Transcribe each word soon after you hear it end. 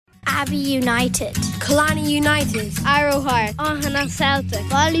Abbey United, Killarney United, Arrow Heart, Ohana Celtic,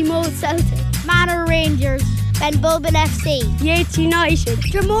 Ballymote Celtic, Manor Rangers, Benbulben FC, Yates United,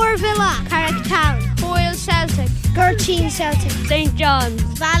 Dromore Villa, Carrick Town, Hoyle Celtic, Gurteen Celtic, St John's,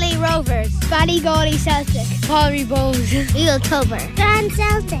 Valley Rovers, Ballygawley Celtic, Palry Bowes, Eel Tober, Grand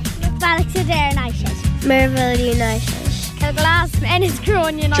Celtic, Ballochadare United, Merville United, Kilglass,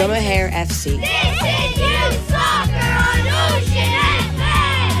 Enniscrone United, Dromahair FC. This is Youth Soccer on Ocean FM.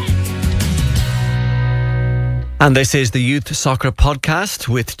 And this is the Youth Soccer Podcast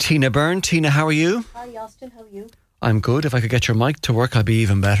with Tina Byrne. Tina, how are you? Hi, Austin. How are you? I'm good. If I could get your mic to work, I'd be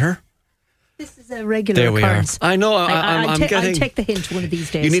even better. This is a regular There we occurrence. are. I know. I'm getting. I'll take the hint one of these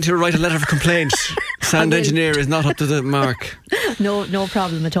days. You need to write a letter of complaint. Sound engineer is not up to the mark. No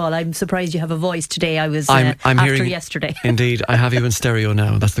problem at all. I'm surprised you have a voice today. I was I'm after hearing yesterday. Indeed, I have you in stereo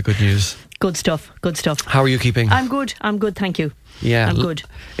now. That's the good news. Good stuff. How are you keeping? I'm good. Thank you. Yeah, I'm good.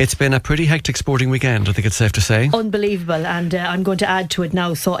 It's been a pretty hectic sporting weekend, I think it's safe to say. Unbelievable, and I'm going to add to it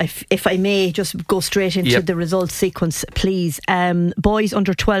now. So if I may just go straight into the results sequence, please. Boys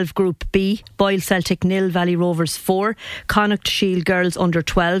under 12 Group B, Boyle Celtic 0, Valley Rovers 4, Connacht Shield Girls under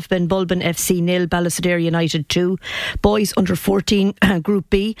 12, Benbulben FC 0, Ballysadare United 2. Boys under 14 Group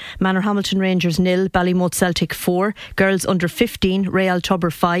B, Manor Hamilton Rangers 0, Ballymote Celtic 4, Girls under 15, Real Tubber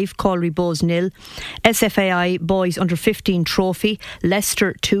 5, Calry Bows 0. SFAI Boys under 15 Trophy,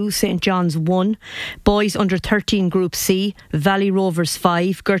 Leicester 2, St John's 1. Boys under 13 Group C, Valley Rovers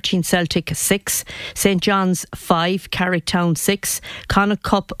 5, Gurteen Celtic 6, St John's 5, Carrick Town 6. Connacht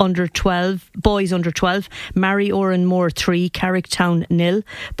Cup under 12, Boys under 12, Mary Oran Moore 3, Carrick Town 0.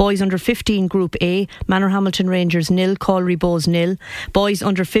 Boys under 15 Group A, Manor Hamilton Rangers 0, Calry Bows 0. Boys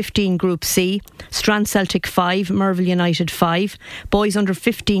under 15 Group C, Strand Celtic 5, Merville United 5. Boys under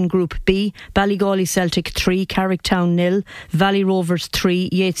 15 Group B, Ballygawley Celtic 3, Carrick Town 0, Valley Rovers 3,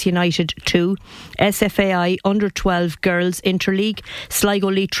 Yates United 2. SFAI under 12 Girls Interleague,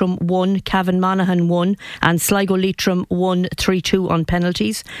 Sligo Leitrim 1, Cavan Monaghan 1, and Sligo Leitrim 1 3-2 on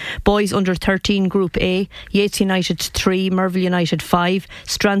penalties. Boys under 13 Group A, Yates United 3, Merville United 5,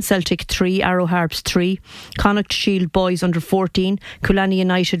 Strand Celtic 3, Arrow Harps 3. Connacht Shield Boys under 14, Killarney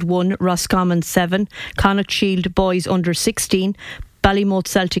United 1, Roscommon 7. Connacht Shield Boys under 16, Ballymote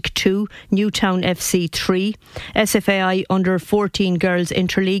Celtic 2, Newtown FC 3. SFAI under 14 Girls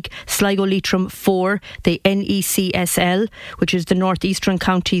Interleague, Sligo Leitrim 4, the NECSL, which is the North Eastern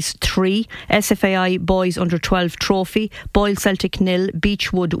Counties 3. SFAI Boys under 12 Trophy, Boyle Celtic 0,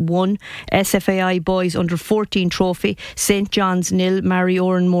 Beechwood 1. SFAI Boys under 14 Trophy, St John's 0, Mary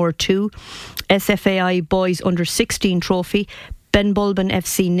Oran Moore 2. SFAI Boys under 16 Trophy, Benbulben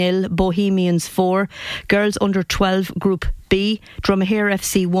FC 0, Bohemians 4. Girls under 12 Group B, Dromahair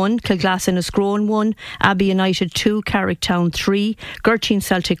FC 1, Kilglass Enniscrone 1, Abbey United 2, Carrick Town 3, Gurteen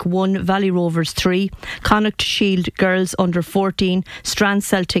Celtic 1, Valley Rovers 3, Connacht Shield Girls under 14, Strand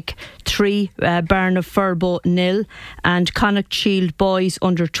Celtic 3, Barn of Furbo 0, and Connacht Shield Boys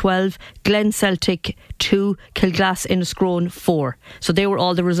under 12, Glen Celtic 2, Kilglass Enniscrone 4. So they were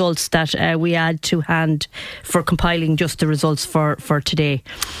all the results that we had to hand for compiling just the results for today.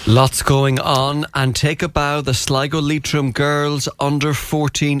 Lots going on, and take a bow, the Sligo Leitrim Girls under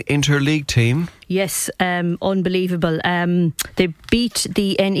 14 Interleague team. Yes, unbelievable. They beat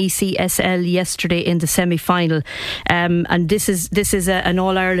the NECSL yesterday in the semi-final, and this is an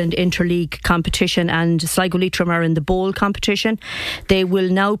All-Ireland Interleague competition, and Sligo Leitrim are in the bowl competition. They will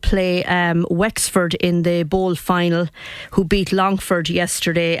now play Wexford in the bowl final, who beat Longford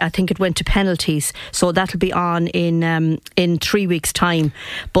yesterday. I think it went to penalties, so that'll be on in 3 weeks' time.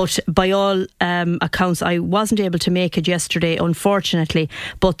 But by all accounts, I wasn't able to make it yesterday, unfortunately,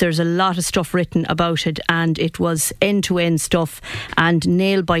 but there's a lot of stuff written about it, and it was end-to-end stuff and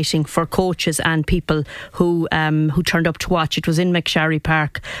nail-biting for coaches and people who turned up to watch. It was in McSharry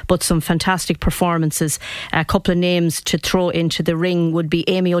Park, but some fantastic performances. A couple of names to throw into the ring would be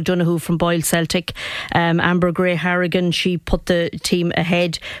Amy O'Donoghue from Boyle Celtic, Amber Gray Harrigan. She put the team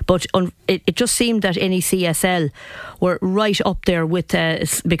ahead, but it just seemed that NECSL were right up there with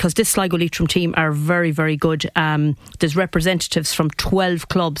because this Sligo Leitrim team are very, very good. There's representatives from 12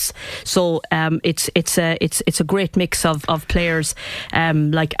 clubs, so it's a great mix of players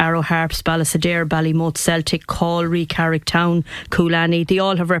like Arrow Harps, Ballysadare, Ballymote Celtic, Calry, Carrick Town, Coolani. They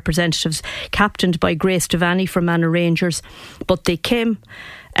all have representatives, captained by Grace Devaney from Manor Rangers, but they came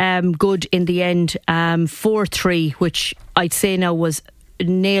good in the end, 4-3, which I'd say now was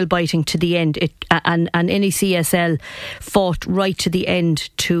nail biting to the end. And NECSL fought right to the end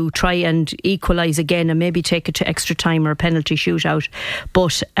to try and equalise again and maybe take it to extra time or a penalty shootout.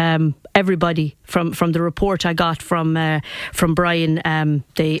 But everybody from the report I got from Brian,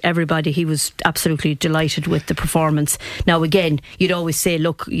 everybody, he was absolutely delighted with the performance. Now again, you'd always say,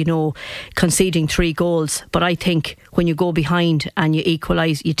 look, conceding 3 goals, but I think when you go behind and you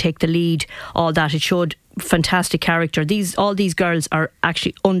equalise, you take the lead, all that, it showed fantastic character. All these girls are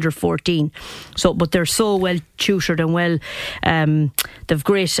actually under 14, but they're so well tutored and well, they've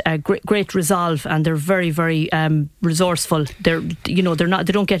great resolve, and they're very, very resourceful. They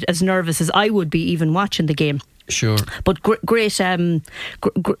don't get as nervous as I would be even watching the game. Sure. But great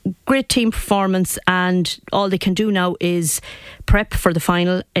team performance, and all they can do now is prep for the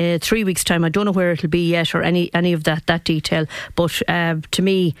final. 3 weeks' time, I don't know where it'll be yet or any of that detail, but to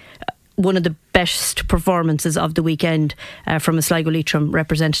me, one of the best performances of the weekend from a Sligo Leitrim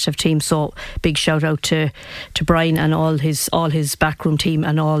representative team. So big shout out to Brian and all his backroom team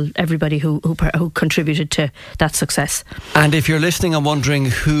and everybody who contributed to that success. And if you're listening and wondering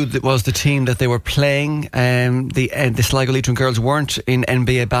who was the team that they were playing, the Sligo Leitrim girls weren't in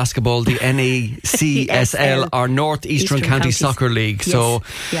NBA basketball, the NECSL or North Eastern County Soccer League.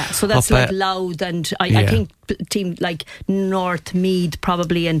 Yes. So that's like Louth and I think team like North Meath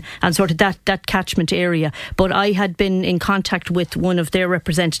probably and sort of that catchment area. But I had been in contact with one of their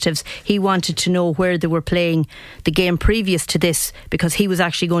representatives. He wanted to know where they were playing the game previous to this, because he was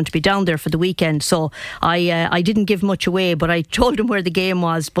actually going to be down there for the weekend. So I didn't give much away, but I told him where the game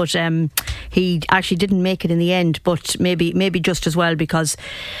was. But he actually didn't make it in the end, but maybe just as well, because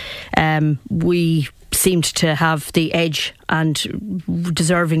we seemed to have the edge and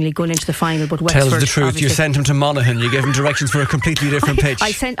deservingly going into the final. But Wexford, tells the truth, obviously. You sent him to Monaghan, you gave him directions for a completely different pitch.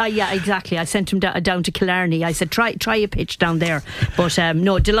 Exactly. I sent him down to Killarney. I said try a pitch down there. But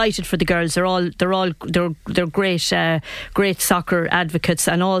no, delighted for the girls. They're great soccer advocates,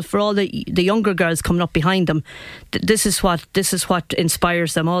 and all for all the younger girls coming up behind them. This is what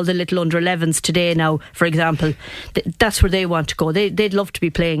inspires them. All the little under 11s today now, for example, that's where they want to go. They'd love to be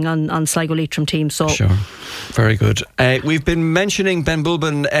playing on Sligo Leitrim teams. So sure, very good. We've been mentioning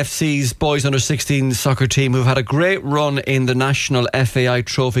Benbulben FC's boys under 16 soccer team, who've had a great run in the national FAI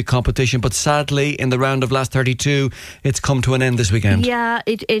trophy competition, but sadly in the round of last 32 it's come to an end this weekend. Yeah,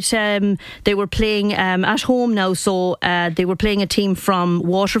 they were playing at home now, so they were playing a team from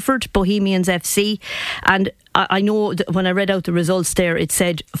Waterford, Bohemians FC, and I know that when I read out the results there, it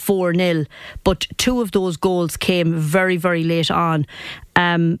said 4-0, but 2 of those goals came very, very late on.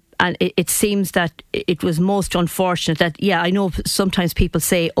 And it seems that it was most unfortunate that, I know sometimes people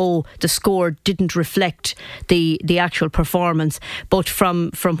say, the score didn't reflect the actual performance, but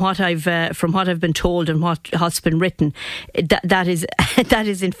from what I've been told and what's been written, that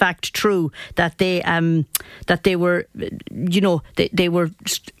is in fact true, that they were they were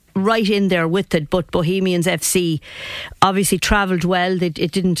right in there with it. But Bohemians FC obviously travelled well. It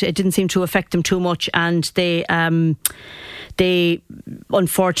didn't seem to affect them too much, and they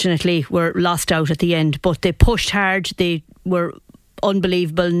unfortunately were lost out at the end. But they pushed hard. They were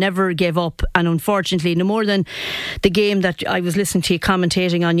unbelievable, never gave up, and unfortunately, no more than the game that I was listening to you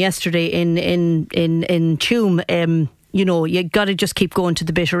commentating on yesterday in Tuam. You got to just keep going to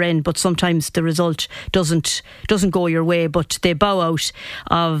the bitter end, but sometimes the result doesn't go your way. But they bow out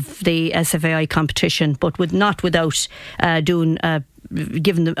of the SFAI competition, but without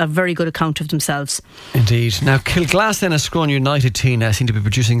giving them a very good account of themselves. Indeed. Now, Kilglass and Enniscrone United team seem to be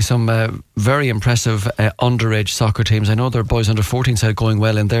producing some very impressive underage soccer teams. I know their boys under 14 side going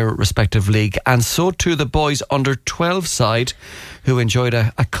well in their respective league, and so too the boys under 12 side, who enjoyed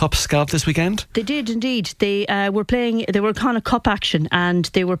a cup scalp this weekend. They did indeed. They were kind of cup action, and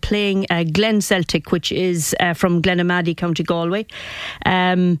they were playing Glen Celtic, which is from Glenamaddy, County Galway.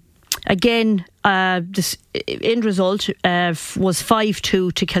 Again, this end result was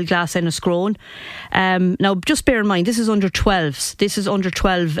 5-2 to Kilglass Enniscrone. Now, just bear in mind, this is under 12s. This is under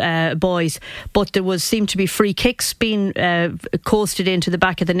 12 boys, but there seemed to be free kicks being coasted into the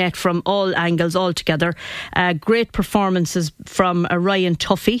back of the net from all angles altogether. Great performances from Ryan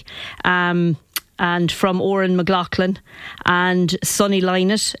Tuffy. And from Oren McLaughlin and Sonny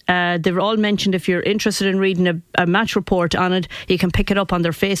Lynott. They were all mentioned. If you're interested in reading a match report on it, you can pick it up on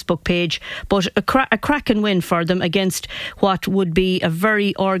their Facebook page. But a cracking win for them against what would be a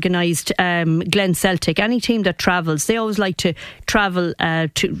very organised Glen Celtic. Any team that travels, they always like to travel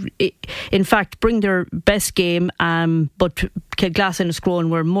to, in fact, bring their best game, but Kilglass and Scrone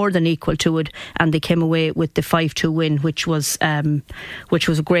were more than equal to it, and they came away with the 5-2 win, which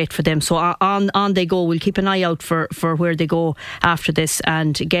was great for them. So on they go. We'll keep an eye out for where they go after this.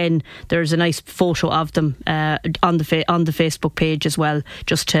 And again, there's a nice photo of them on the Facebook page as well,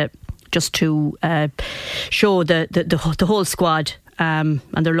 just to show the whole squad. And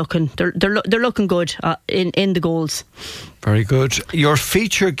they're looking good in the goals. Very good. Your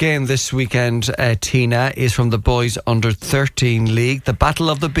feature game this weekend, Tina, is from the boys under 13 league, the Battle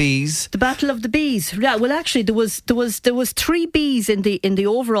of the Bees. The Battle of the Bees. Yeah. Well, actually, there was 3 bees in the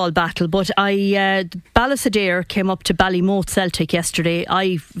overall battle, but Ballisadair came up to Ballymote Celtic yesterday.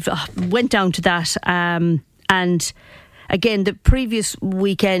 I went down to that, and again, the previous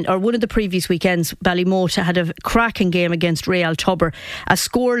weekend, or one of the previous weekends, Ballymote had a cracking game against Real Tubber. A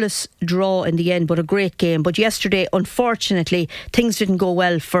scoreless draw in the end, but a great game. But yesterday, unfortunately, things didn't go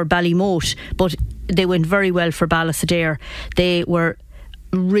well for Ballymote, but they went very well for Ballisadair. They were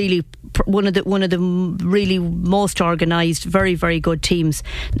really one of the really most organised, very, very good teams,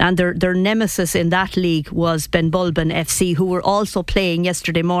 and their nemesis in that league was Benbulben FC, who were also playing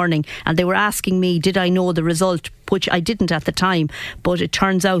yesterday morning, and they were asking me did I know the result, which I didn't at the time, but it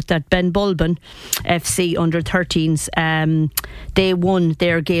turns out that Benbulben FC under 13s, they won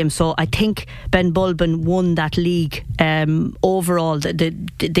their game. So I think Benbulben won that league overall.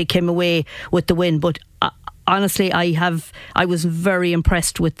 They came away with the win, but honestly, I was very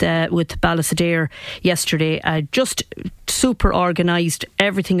impressed with Ballisadair yesterday. Just super organised,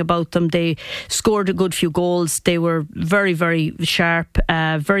 everything about them. They scored a good few goals. They were very, very sharp,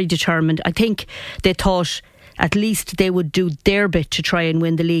 very determined. I think they thought at least they would do their bit to try and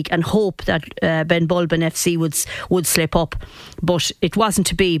win the league, and hope that Benbulben FC would slip up. But it wasn't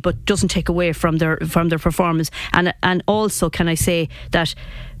to be. But doesn't take away from their performance. And also, can I say that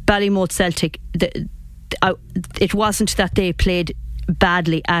Ballymote Celtic, it wasn't that they played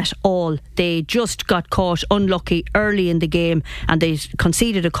badly at all. They just got caught unlucky early in the game, and they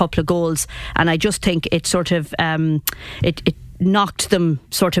conceded a couple of goals, and I just think it sort of it knocked them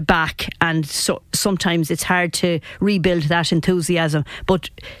sort of back, and so sometimes it's hard to rebuild that enthusiasm.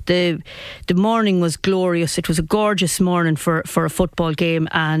 But the morning was glorious. It was a gorgeous morning for a football game,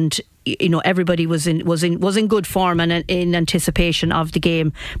 and you know, everybody was in good form and in anticipation of the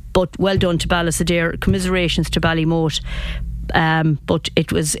game. But well done to Ballisadair. Commiserations to Ballymote. But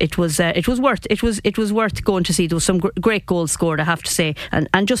it was worth going to see. There was some great goals scored, I have to say,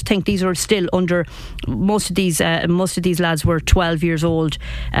 and just think these are still under, most of these lads were 12 years old,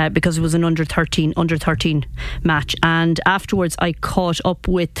 because it was an under 13 match. And afterwards I caught up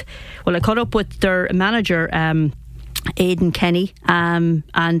with their manager, Aidan Kenny, and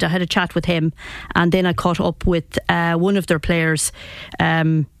I had a chat with him, and then I caught up with one of their players.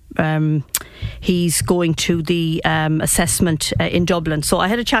 He's going to the assessment in Dublin, so I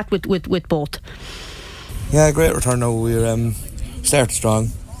had a chat with both. Yeah, great return now. We're started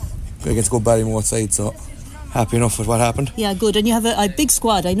strong against good Ballymote side, so happy enough with what happened. Yeah, good. And you have a big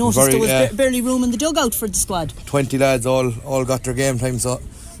squad. I noticed there was barely room in the dugout for the squad. 20 lads all got their game time, so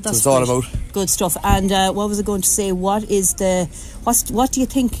that's what it's all about. Good stuff. And what was I going to say? What do you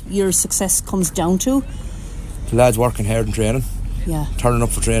think your success comes down to? The lads working hard and training. Yeah. Turning up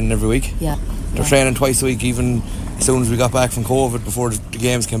for training every week. Yeah. They're training twice a week, even as soon as we got back from COVID, before the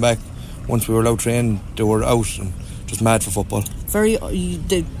games came back. Once we were allowed training, they were out and just mad for football.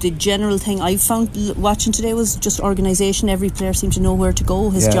 The general thing I found watching today was just organisation. Every player seemed to know where to go,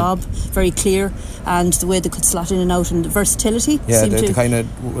 his job, very clear, and the way they could slot in and out, and the versatility. Yeah, the kind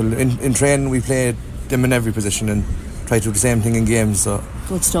of, in training we played them in every position and try to do the same thing in games. So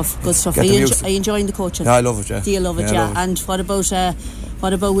good stuff. Are you enjoying the coaching? Yeah, I love it. Yeah. Do you love it? Yeah. And what about?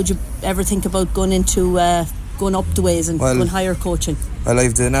 Would you ever think about going into going up the ways and going higher coaching? Well,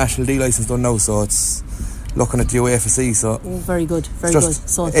 I've the National D licence done now, so it's looking at the UEFA, so very good.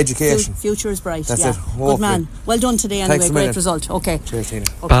 So education, future is bright. That's it. Good man. Well done today anyway. Great result. Okay. Cheers, Tina.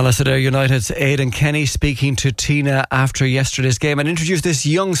 Ballisadair United's Aidan Kenny speaking to Tina after yesterday's game, and introduced this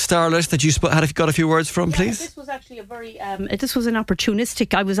young starlet that you got a few words from, please. This was actually a very this was an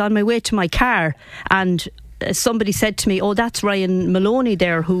opportunistic. I was on my way to my car, and somebody said to me, "Oh, that's Ryan Maloney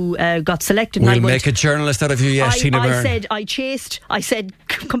there who got selected." We'll make a journalist out of you, yes, Tina Byrne. I said,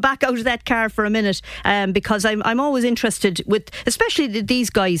 come back out of that car for a minute, because I'm always interested with, especially these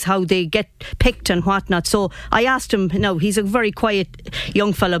guys, how they get picked and whatnot. So I asked him. No, he's a very quiet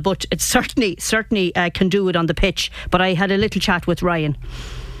young fella, but it certainly can do it on the pitch. But I had a little chat with Ryan.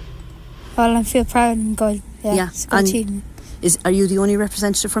 Well, I feel proud and good. Yeah. It's a good team. Are you the only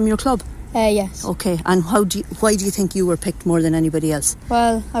representative from your club? Yes. Okay, and why do you think you were picked more than anybody else?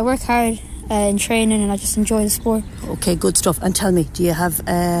 Well, I work hard in training and I just enjoy the sport. Okay, good stuff. And tell me, do you have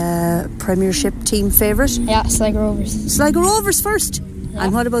a Premiership team favourite? Yeah, Sligo Rovers. Sligo Rovers first? Yeah.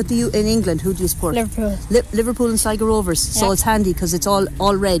 And what about in England? Who do you support? Liverpool. Liverpool and Sligo Rovers. Yeah. So it's handy because it's all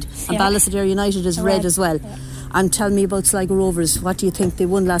red. And Ballysadare United is red as well. Yeah. And tell me about Sligo Rovers. What do you think? They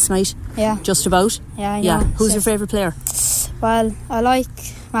won last night? Yeah. Just about? Yeah, I know. Who's your favourite player? Well, I like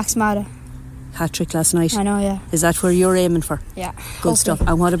Max Mada. Hat-trick last night. I know, yeah. Is that where you're aiming for? Yeah. Good stuff.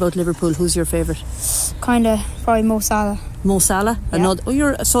 And what about Liverpool? Who's your favourite? Probably Mo Salah. Mo Salah? Yeah.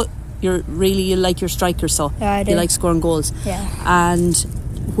 You like your strikers, so yeah, I do. You like scoring goals. Yeah. And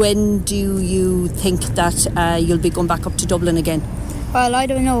when do you think that you'll be going back up to Dublin again? Well, I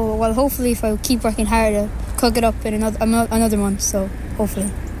don't know. Well, hopefully if I keep working hard, I'll cook it up in another month, so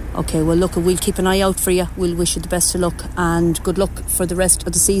hopefully. Okay, well look, we'll keep an eye out for you. We'll wish you the best of luck and good luck for the rest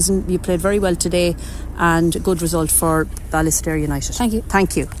of the season. You played very well today and a good result for Ballysadare United.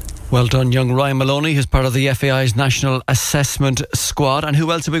 Thank you. Well done, young Ryan Maloney, who's part of the FAI's National Assessment Squad. And who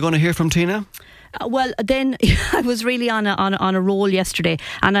else are we going to hear from, Tina? Well, then I was really on a roll yesterday,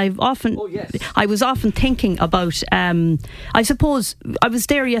 and I was often thinking about. I suppose I was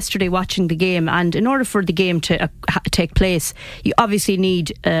there yesterday watching the game, and in order for the game to take place, you obviously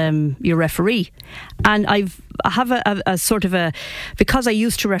need your referee. And I have a sort of because I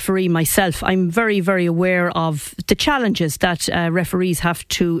used to referee myself, I'm very, very aware of the challenges that referees have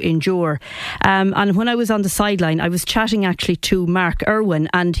to endure. And when I was on the sideline, I was chatting actually to Mark Irwin,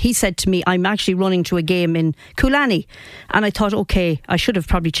 and he said to me, I'm actually running to a game in Coolani. And I thought, okay, I should have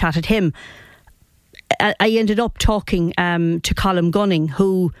probably chatted him. I ended up talking to Colm Gunning,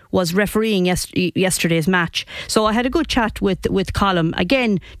 who was refereeing yesterday's match. So I had a good chat with Colm,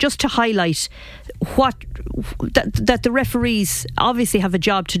 again, just to highlight that the referees obviously have a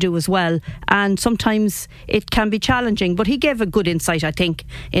job to do as well, and sometimes it can be challenging. But he gave a good insight, I think,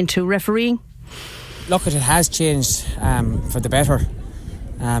 into refereeing. Look, it has changed for the better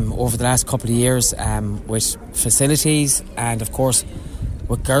over the last couple of years with facilities and, of course,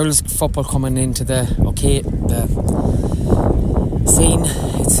 with girls football coming into the scene.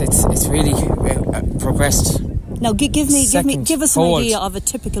 It's really progressed. Now give us an idea of a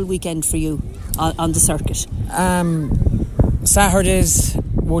typical weekend for you on the circuit. Saturdays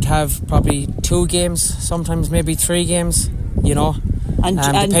would have probably 2 games, sometimes maybe 3 games, and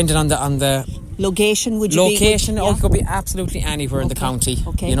depending on the location. It could be absolutely anywhere in the county.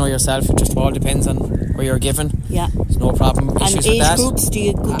 Okay. You know yourself, it just all depends on where you're given. Yeah. There's no problem. And issues age with that. groups, do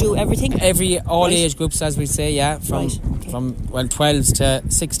you do everything? All age groups, as we say, yeah, from 12s to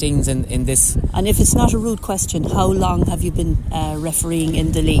 16s in this. And if it's not a rude question, how long have you been refereeing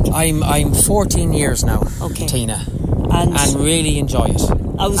in the league? I'm 14 years now, Tina, and really enjoy it.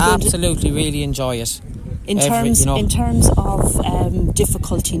 Really enjoy it. In terms of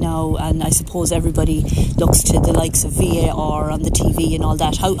difficulty now, and I suppose everybody looks to the likes of VAR on the TV and all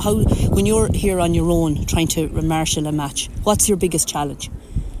that, how when you're here on your own trying to marshal a match, what's your biggest challenge?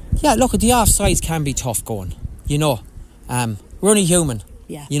 Yeah, look, the offsides can be tough going. We're only human.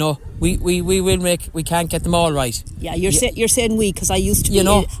 Yeah. We can't get them all right. Yeah, you're saying we, because I used to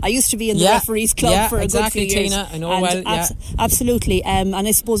be in the referees club for a good few years. Tina, I know absolutely. And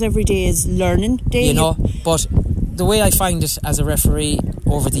I suppose every day is learning day. But the way I find it as a referee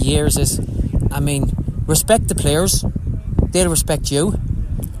over the years is, respect the players, they'll respect you.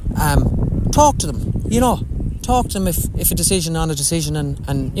 Talk to them. Talk to them if a decision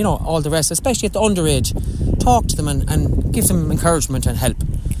and all the rest, especially at the underage. Talk to them and give them encouragement and help.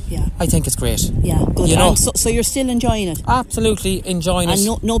 Yeah, I think it's great. Yeah, good. So you're still enjoying it? Absolutely enjoying it.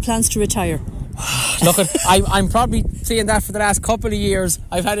 And no plans to retire? Look, I'm probably saying that for the last couple of years.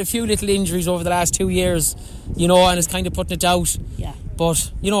 I've had a few little injuries over the last 2 years, and it's kind of putting it out. Yeah.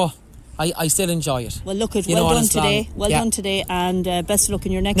 But I still enjoy it. Well, look, well done today. Done today, and best of luck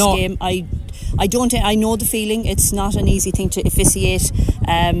in your next game. I know the feeling. It's not an easy thing to officiate,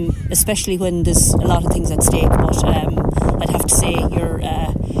 especially when there's a lot of things at stake. But I'd have to say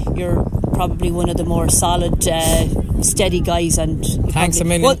you're probably one of the more solid, steady guys. And thanks a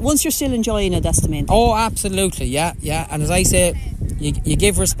million. Once you're still enjoying it, that's the main thing. Oh, absolutely, yeah. And as I say, you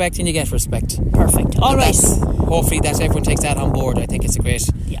give respect and you get respect. Perfect. All right. Hopefully that everyone takes that on board. I think it's a great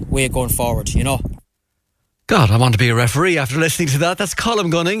way of going forward, God, I want to be a referee after listening to that. That's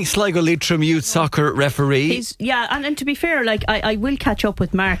Colm Gunning, Sligo Leitrim Youth Soccer referee. And to be fair, I will catch up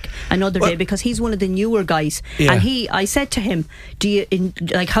with Mark another day, because he's one of the newer guys. Yeah. And I said to him,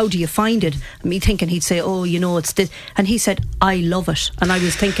 how do you find it? Me thinking he'd say, it's this. And he said, I love it. And I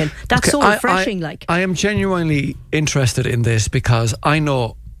was thinking, that's so refreshing. I am genuinely interested in this, because I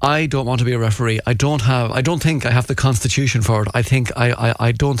know I don't want to be a referee. I don't think I have the constitution for it. I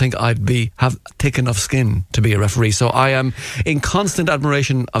don't think I'd have thick enough skin to be a referee. So I am in constant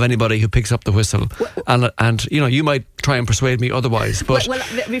admiration of anybody who picks up the whistle. And you might try and persuade me otherwise. But well,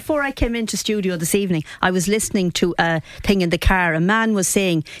 before I came into studio this evening, I was listening to a thing in the car. A man was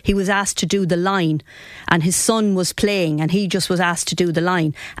saying he was asked to do the line, and his son was playing, and he just was asked to do the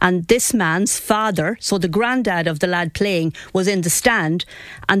line. And this man's father, so the granddad of the lad playing, was in the stand,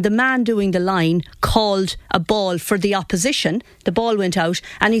 and the man doing the line called a ball for the opposition. The ball went out,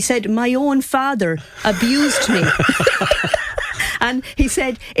 and he said, "My own father abused me." And he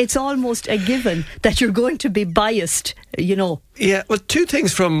said it's almost a given that you're going to be biased, Yeah, well, two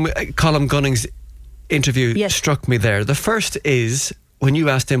things from Colm Gunning's interview struck me there. The first is when you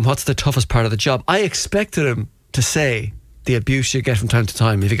asked him what's the toughest part of the job, I expected him to say the abuse you get from time to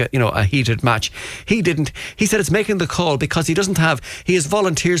time if you get a heated match. He didn't. He said it's making the call because he has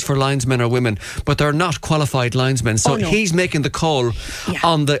volunteers for linesmen or women, but they're not qualified linesmen, so he's making the call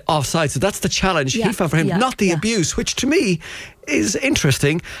on the offside. So that's the challenge he found for him, not the abuse, which to me is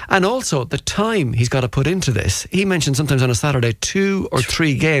interesting. And also the time he's got to put into this. He mentioned sometimes on a Saturday 2 or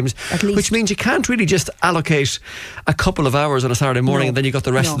 3 games, which means you can't really just allocate a couple of hours on a Saturday morning and then you got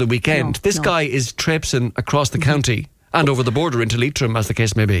the rest of the weekend. This guy is traipsing across the county and over the border into Leitrim, as the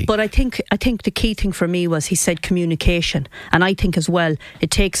case may be. But I think the key thing for me was he said communication, and I think as well it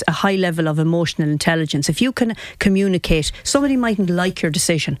takes a high level of emotional intelligence. If you can communicate, somebody mightn't like your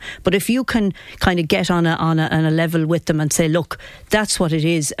decision, but if you can kind of get on a level with them and say, look, that's what it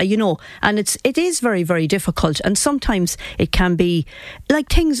is, and it is very, very difficult, and sometimes it can be like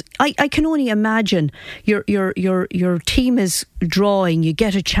things. I can only imagine your team is drawing, you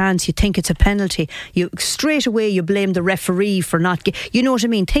get a chance, you think it's a penalty, you straight away you blame the referee for not you know what I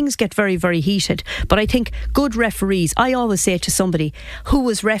mean, things get very, very heated. But I think good referees, I always say to somebody who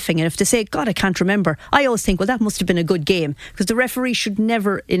was reffing, and if they say, God, I can't remember, I always think, well, that must have been a good game, because the referee should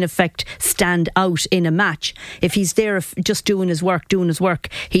never in effect stand out in a match. If he's there just doing his work,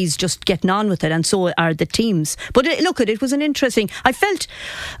 he's just getting on with it, and so are the teams. But it was an interesting, I felt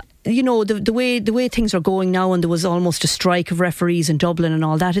the way things are going now, and there was almost a strike of referees in Dublin and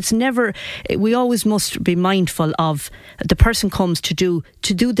all that. We always must be mindful of the person comes to do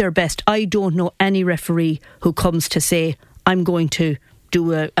their best. I don't know any referee who comes to say, I'm going to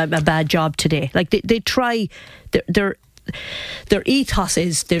do a bad job today. Like they try, their ethos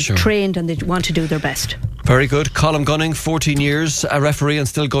is they're trained and they want to do their best. Very good. Colm Gunning, 14 years a referee and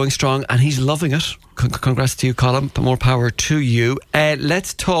still going strong, and he's loving it. Congrats to you, Colm. More power to you.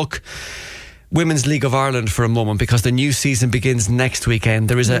 Let's talk Women's League of Ireland for a moment, because the new season begins next weekend.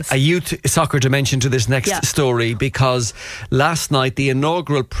 There is a youth soccer dimension to this next story, because last night the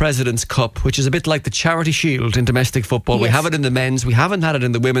inaugural President's Cup, which is a bit like the Charity Shield in domestic football, we have it in the men's, we haven't had it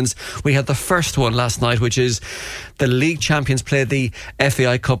in the women's. We had the first one last night, which is the league champions play the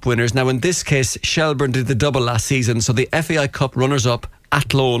FAI Cup winners. Now in this case, Shelbourne did the double last season, so the FAI Cup runners-up,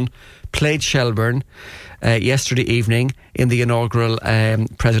 Athlone, played Shelbourne yesterday evening in the inaugural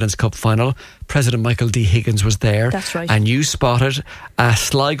President's Cup final. President Michael D. Higgins was there. That's right. And you spotted a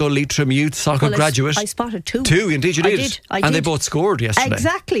Sligo Leitrim youth soccer graduate. I spotted 2. 2, indeed you did. I did. They both scored yesterday.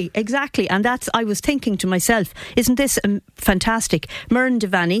 Exactly. And I was thinking to myself, isn't this fantastic? Muireann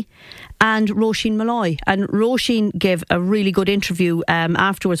Devaney and Roisin Malloy. And Roisin gave a really good interview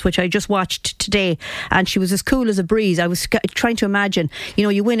afterwards, which I just watched today, and she was as cool as a breeze. I was trying to imagine,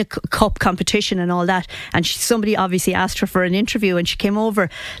 you win a cup competition and all that, and somebody obviously asked her for an interview, and she came over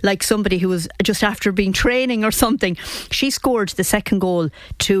like somebody who was just after being training or something. She scored the second goal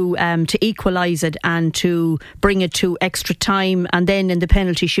to equalise it and to bring it to extra time, and then in the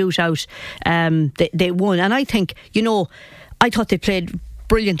penalty shootout they won. And I think, I thought they played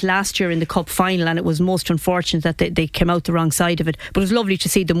brilliant last year in the cup final, and it was most unfortunate that they came out the wrong side of it, but it was lovely to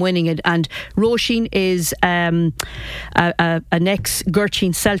see them winning it. And Roisin is an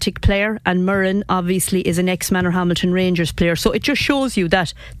ex-Gurteen Celtic player, and Muireann obviously is an ex-Manorhamilton Rangers player, so it just shows you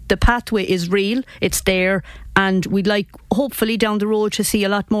that the pathway is real, it's there, and we'd like hopefully down the road to see a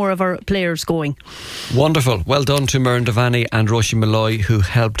lot more of our players going. Wonderful. Well done to Muireann Devaney and Roisin Malloy, who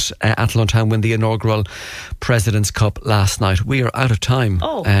helped Athlone Town win the inaugural President's Cup last night. We are out of time.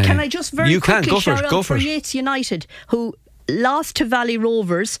 Can I just very quickly shout out for it. Yates United, who lost to Valley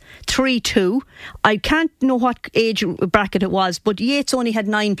Rovers 3-2. I can't know what age bracket it was, but Yates only had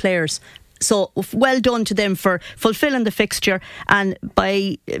 9 players. So well done to them for fulfilling the fixture. And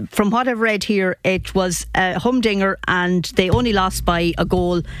from what I've read here, it was a humdinger and they only lost by a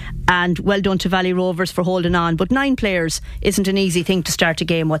goal. And well done to Valley Rovers for holding on. But 9 players isn't an easy thing to start a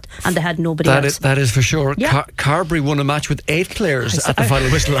game with, and they had nobody else. That is for sure. Yeah. Carberry won a match with 8 players at the final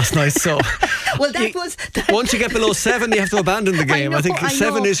whistle last night. So well, that was once you get below 7, you have to abandon the game. I think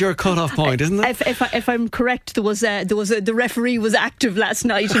 7 is your cut-off point, isn't it? If I'm correct, the referee was active last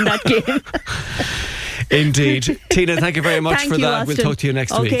night in that game. Indeed. Tina, thank you very much for that. Austin. We'll talk to you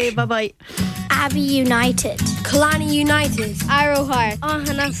next week. Okay, bye-bye. Abbey United, Killarney United, Arrow Heart,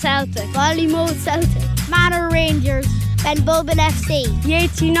 Ohana Celtic, Ballymote Celtic, Manor Rangers, Benbulben FC,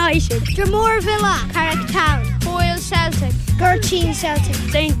 Yates United, Dromore Villa, Carrick Town, Boyle Celtic, Gurteen Celtic,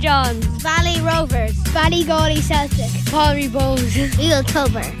 St John's, Valley Rovers, Ballygawley Celtic, Palry Bowes, Eagle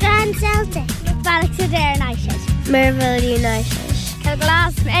Cover, Grand Celtic, Ballochadare United, Merville United,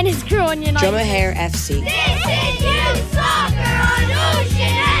 Kilglass Enniscrone United, Drumahare FC. This is Youth Soccer